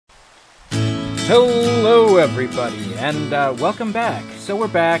Hello everybody, and welcome back. So we're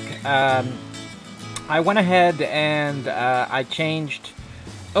back. I went ahead and I changed...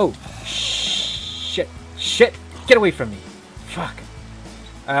 Oh, shit, get away from me. Fuck.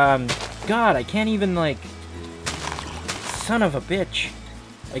 God, I can't even, like... Son of a bitch.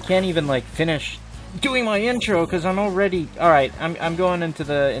 I can't even, like, finish doing my intro, because I'm already... Alright, I'm going into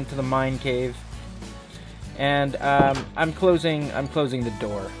the mine cave. And I'm closing the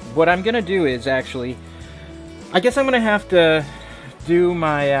door. What I'm gonna do is actually, I guess I'm gonna have to do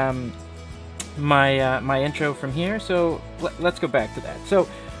my my intro from here. So let's go back to that. So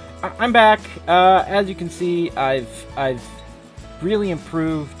I'm back. As you can see, I've really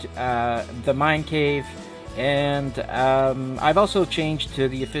improved the mine cave, and I've also changed to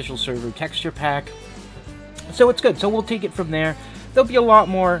the official server texture pack. So it's good. So we'll take it from there. There'll be a lot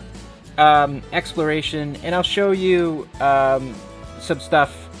more exploration, and I'll show you some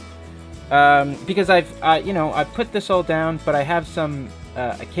stuff because I've put this all down, but I have some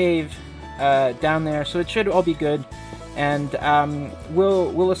a cave down there, so it should all be good. And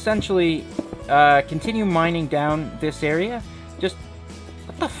we'll essentially continue mining down this area. Just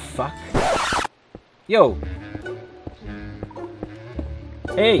what the fuck? Yo,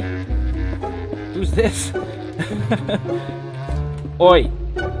 hey, who's this? Oi.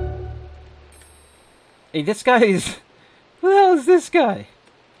 Hey, this guy is... Who the hell is this guy?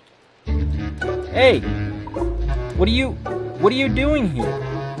 Hey! What are you doing here?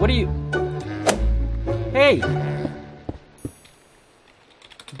 What are you... Hey!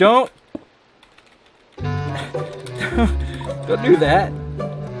 Don't do that.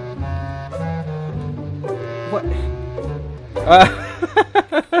 What?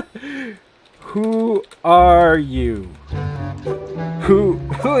 Who are you? Who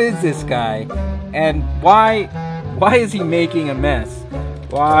is this guy? And why is he making a mess?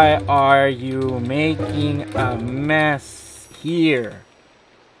 Why are you making a mess here?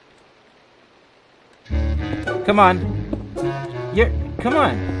 Come on.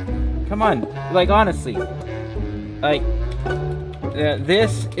 Come on. Like, honestly. Like,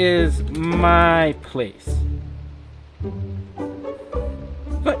 this is my place.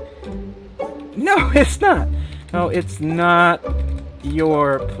 But, no, it's not. No, it's not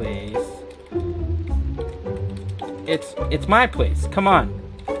your place. It's my place. Come on.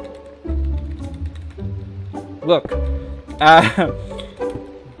 Look.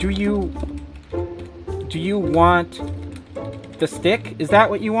 Do you want the stick? Is that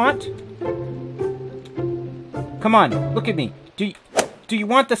what you want? Come on, look at me. Do you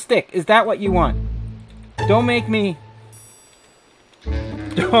want the stick? Is that what you want? Don't make me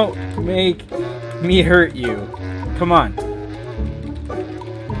hurt you. Come on.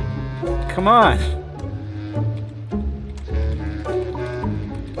 Come on.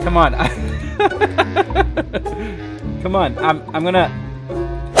 Come on. Come on. I'm gonna...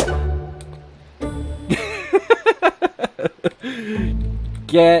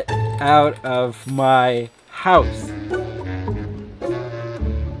 Get out of my house.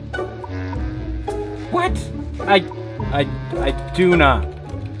 What? I do not.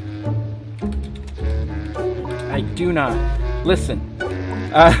 I do not. Listen.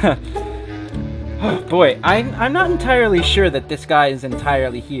 Oh boy, I'm not entirely sure that this guy is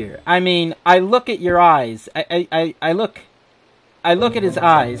entirely here. I mean, I look at your eyes. I look at his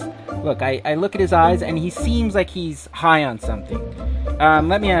eyes. Look, I look at his eyes, and he seems like he's high on something.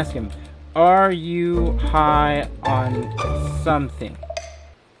 Let me ask him. Are you high on something?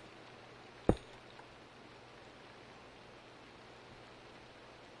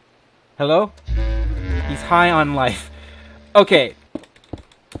 Hello? He's high on life. Okay.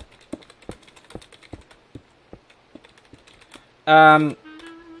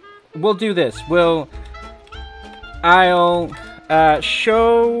 We'll do this. I'll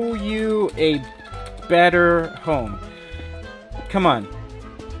show you a better home. Come on.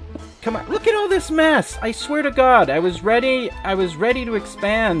 Come on. Look at all this mess. I swear to God, I was ready to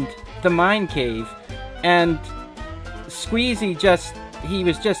expand the mine cave, and Squeezy he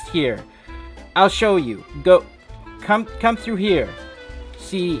was just here. I'll show you. Come through here.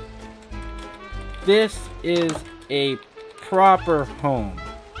 See, this is a proper home.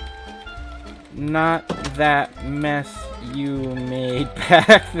 Not that mess you made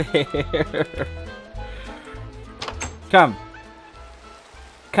back there. Come.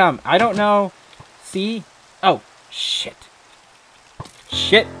 I don't know. See? Oh, shit.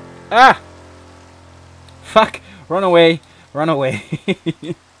 Shit. Ah! Fuck. Run away.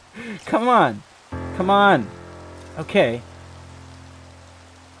 Come on. Okay.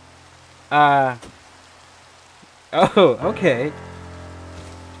 Oh, okay.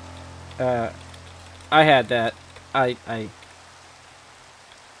 I had that. I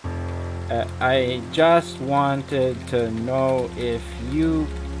just wanted to know if you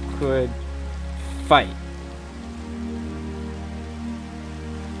could fight.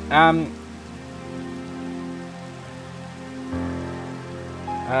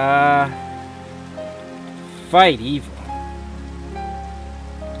 Fight evil.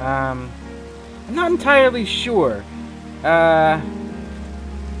 I'm not entirely sure.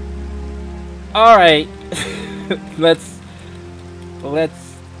 Alright. Let's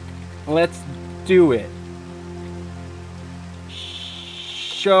do it.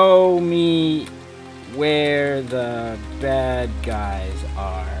 Show me where the bad guys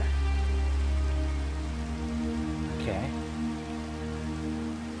are. Okay.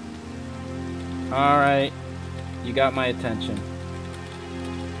 Alright. You got my attention.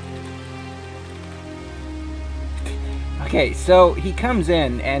 Okay, so he comes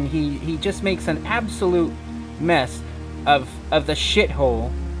in and he just makes an absolute mess of the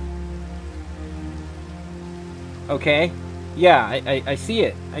shithole. Okay? Yeah, I see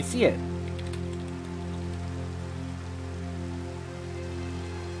it. I see it.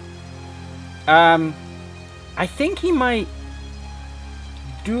 I think he might...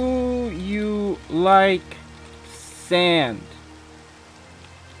 Do you like sand?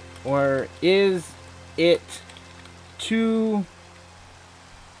 Or is it too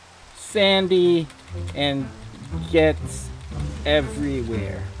sandy and gets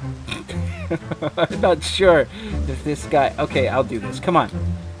everywhere? I'm not sure if this guy... Okay, I'll do this. Come on.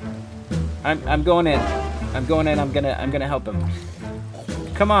 I'm going in. I'm going in. I'm gonna help him.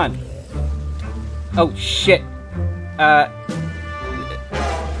 Come on. Oh shit. I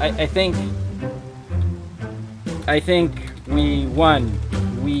think we won.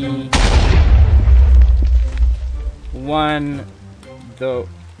 We won the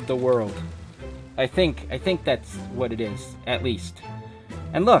world. I think that's what it is, at least.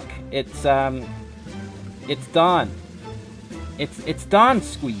 And look, it's dawn. It's dawn,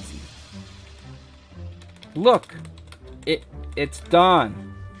 Squeezy. Look, it's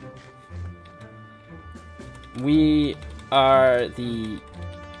dawn. We are the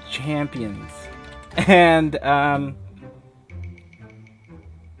champions. And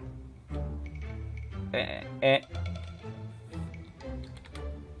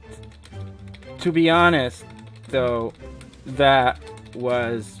to be honest, though, that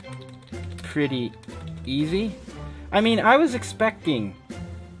was pretty easy. I mean, I was expecting,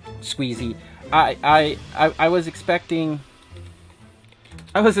 Squeezy, I was expecting,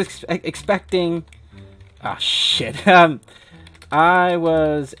 expecting, ah, shit, I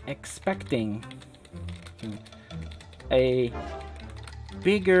was expecting a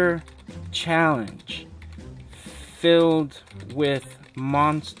bigger challenge filled with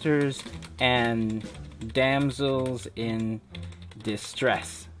monsters and damsels in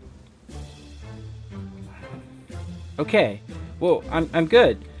distress. Okay, well, I'm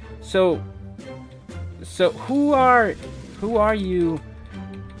good. So who are you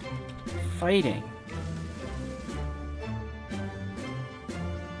fighting?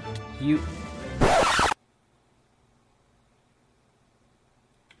 You...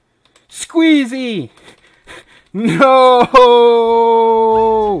 Squeezy! No!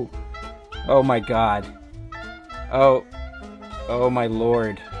 Oh my god. Oh my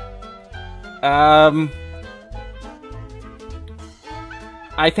lord. I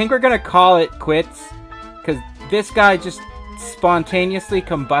think we're gonna call it quits, because this guy just spontaneously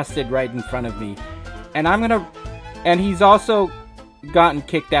combusted right in front of me. And he's also gotten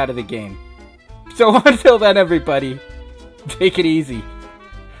kicked out of the game. So until then, everybody, take it easy.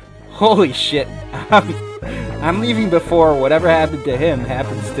 Holy shit. I'm leaving before whatever happened to him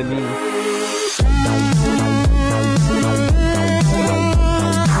happens to me.